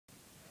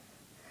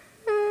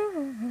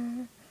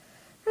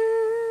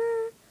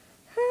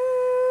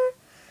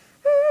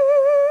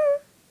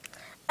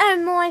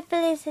my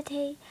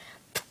felicity.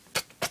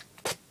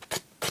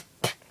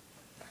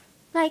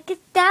 Like a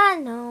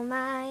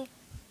dynamite.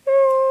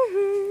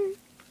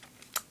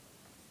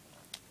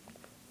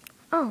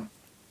 Oh,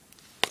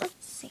 let's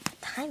see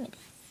what time it is.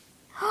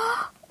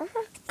 Oh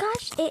my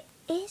gosh, it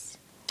is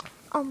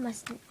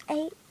almost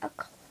 8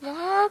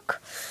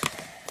 o'clock.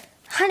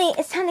 Honey,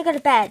 it's time to go to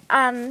bed.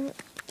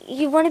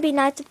 You want to be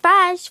nice and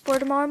fresh for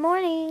tomorrow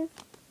morning?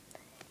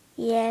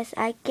 Yes,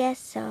 I guess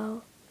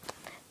so.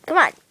 Come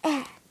on.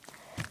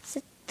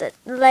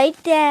 Lay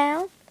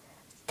down.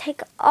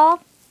 Take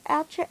out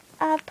your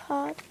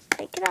iPod.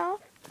 Take it off.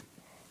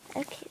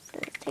 Okay, so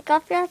let's take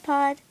off your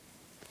iPod.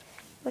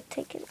 We'll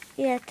take it.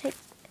 Yeah, take.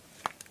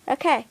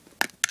 Okay.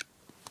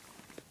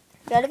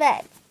 Go to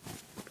bed.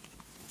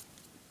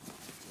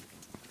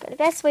 Go to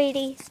bed,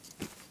 sweetie.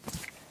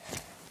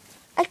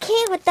 I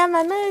can't without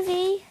my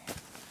movie.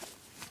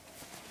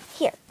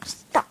 Here,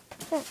 stop.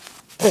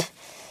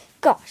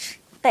 Gosh,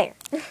 there.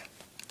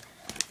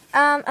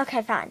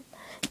 Okay, fine.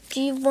 Do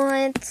you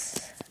want...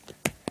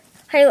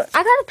 Hey, look,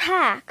 I got a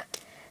pack.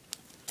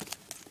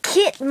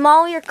 Kit,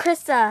 Molly, or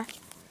Krista.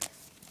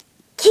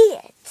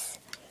 Kit.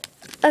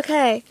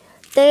 Okay,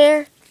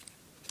 there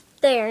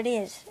it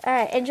is.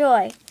 Alright,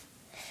 enjoy.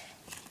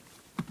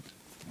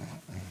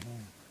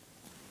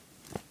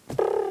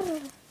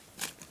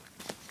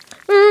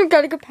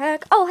 Got a good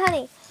pack. Oh,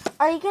 honey,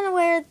 are you going to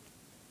wear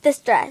this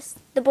dress?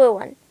 The blue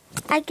one?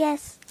 I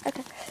guess.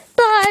 Okay.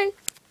 Bye.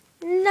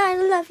 Night,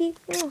 I love you.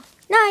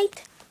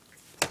 Night.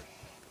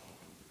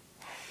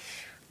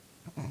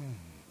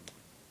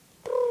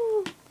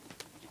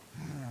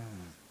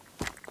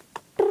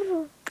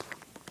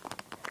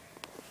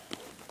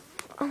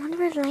 I wonder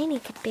where Lainey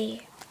could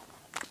be.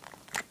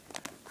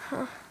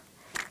 Huh.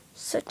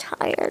 So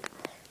tired.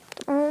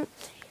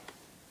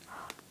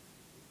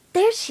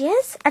 There she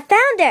is. I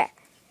found her.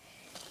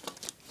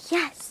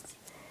 Yes.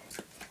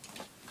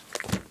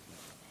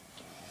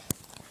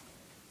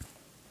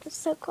 I'm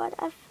so glad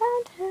I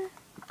found her.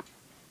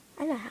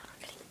 I know how I'm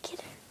going to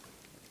get her.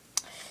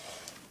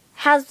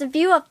 How's the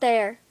view up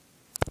there?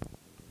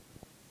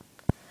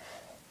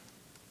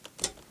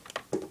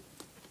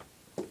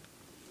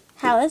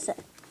 How is it?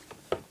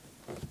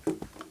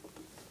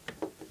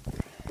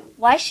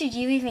 Why should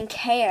you even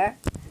care?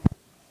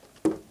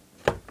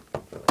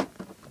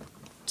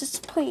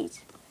 Just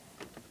please,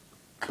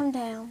 come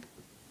down.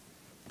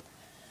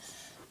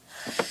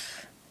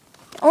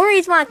 The only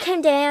reason why I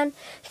came down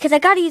because I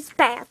gotta use the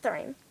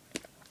bathroom.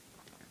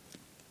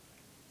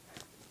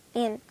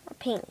 And my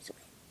panties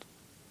wet.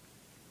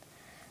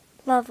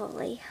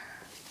 Lovely.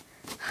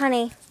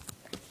 Honey,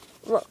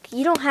 look,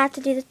 you don't have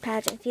to do this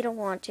pageant if you don't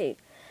want to.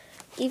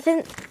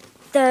 Even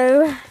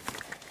though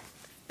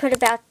put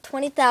about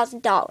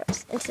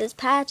 $20,000 into this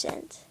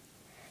pageant,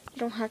 you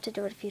don't have to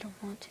do it if you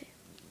don't want to.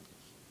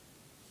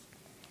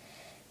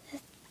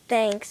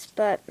 Thanks,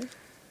 but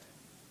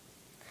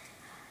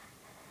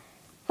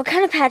what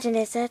kind of pageant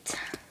is it?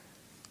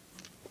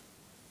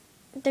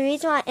 The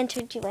reason why I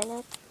entered you in it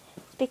is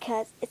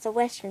because it's a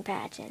Western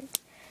pageant.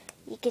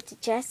 You get to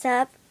dress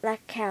up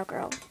like a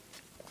cowgirl.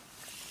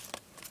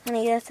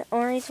 Honey, that's the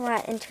only reason why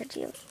I entered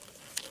you.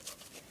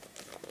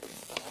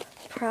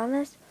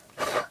 Promise?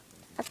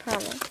 I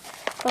promise.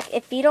 Look,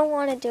 if you don't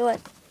want to do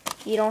it,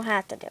 you don't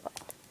have to do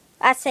it.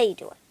 I say you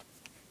do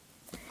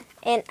it.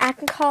 And I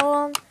can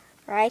call them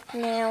right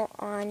now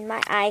on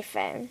my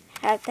iPhone.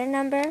 I have their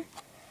number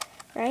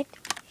right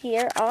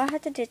here. All I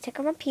have to do is take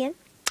out my pen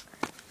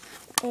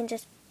and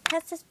just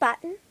press this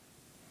button.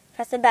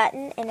 Press the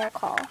button and they'll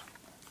call.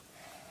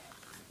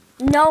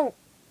 No,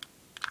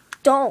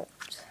 don't.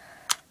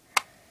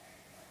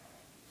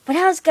 What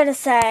I was going to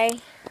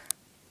say,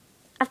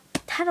 I've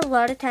had a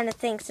lot of time to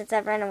think since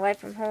I've run away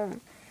from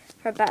home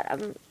for about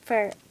a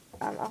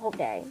whole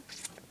day.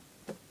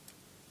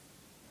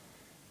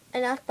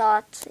 And I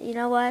thought, you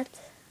know what?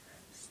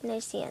 It's no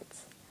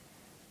sense.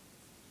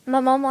 My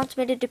mom wants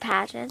me to do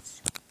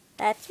pageants.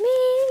 That's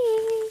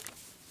me.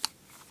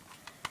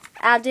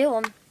 I'll do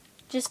them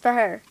just for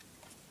her.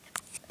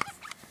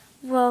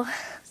 Well,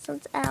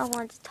 since I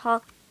want to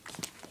talk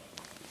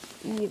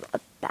to you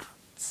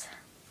about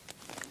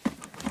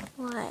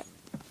what?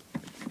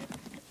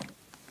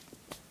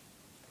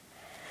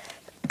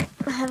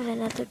 I'm having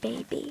another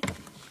baby.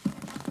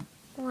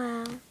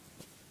 Wow.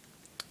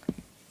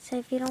 So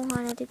if you don't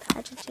want to do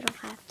pageants, you don't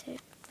have to.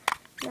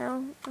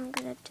 No, I'm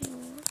going to do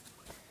one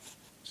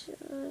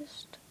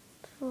just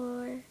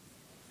for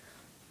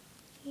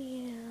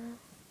you.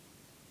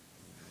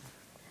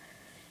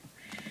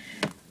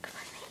 Come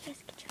on,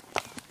 ladies, get your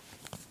bed.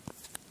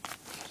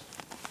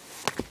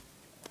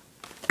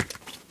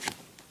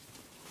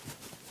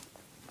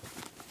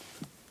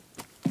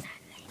 Good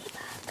night,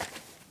 ladybug.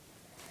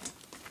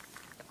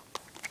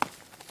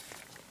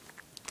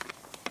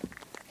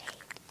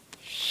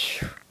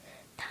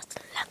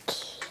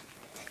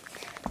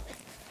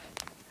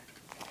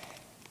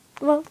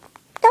 Well,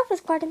 that was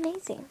quite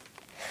amazing.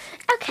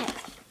 Okay,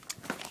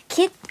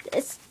 kid,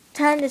 it's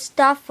time to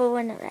stop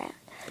fooling around.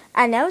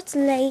 I know it's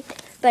late,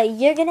 but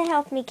you're going to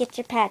help me get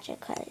your pageant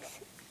clothes.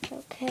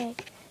 Okay.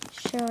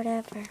 Sure,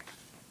 whatever.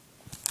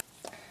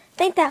 I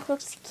think that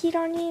looks cute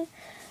on you.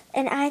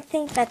 And I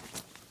think that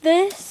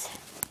this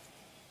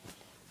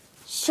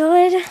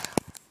should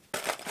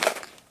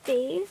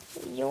be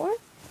your,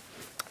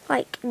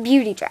 like,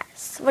 beauty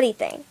dress. What do you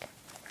think?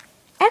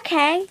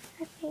 Okay.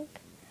 I think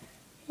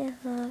it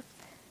looks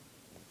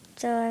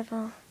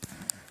adorable.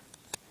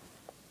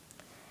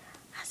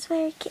 I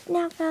swear, kid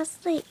now fell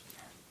asleep.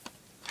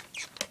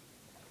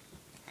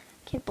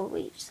 Can't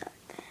believe you said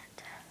that.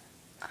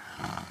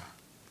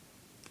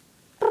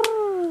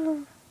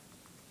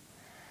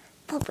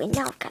 But we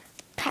now gotta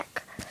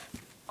pack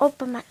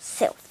open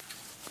myself.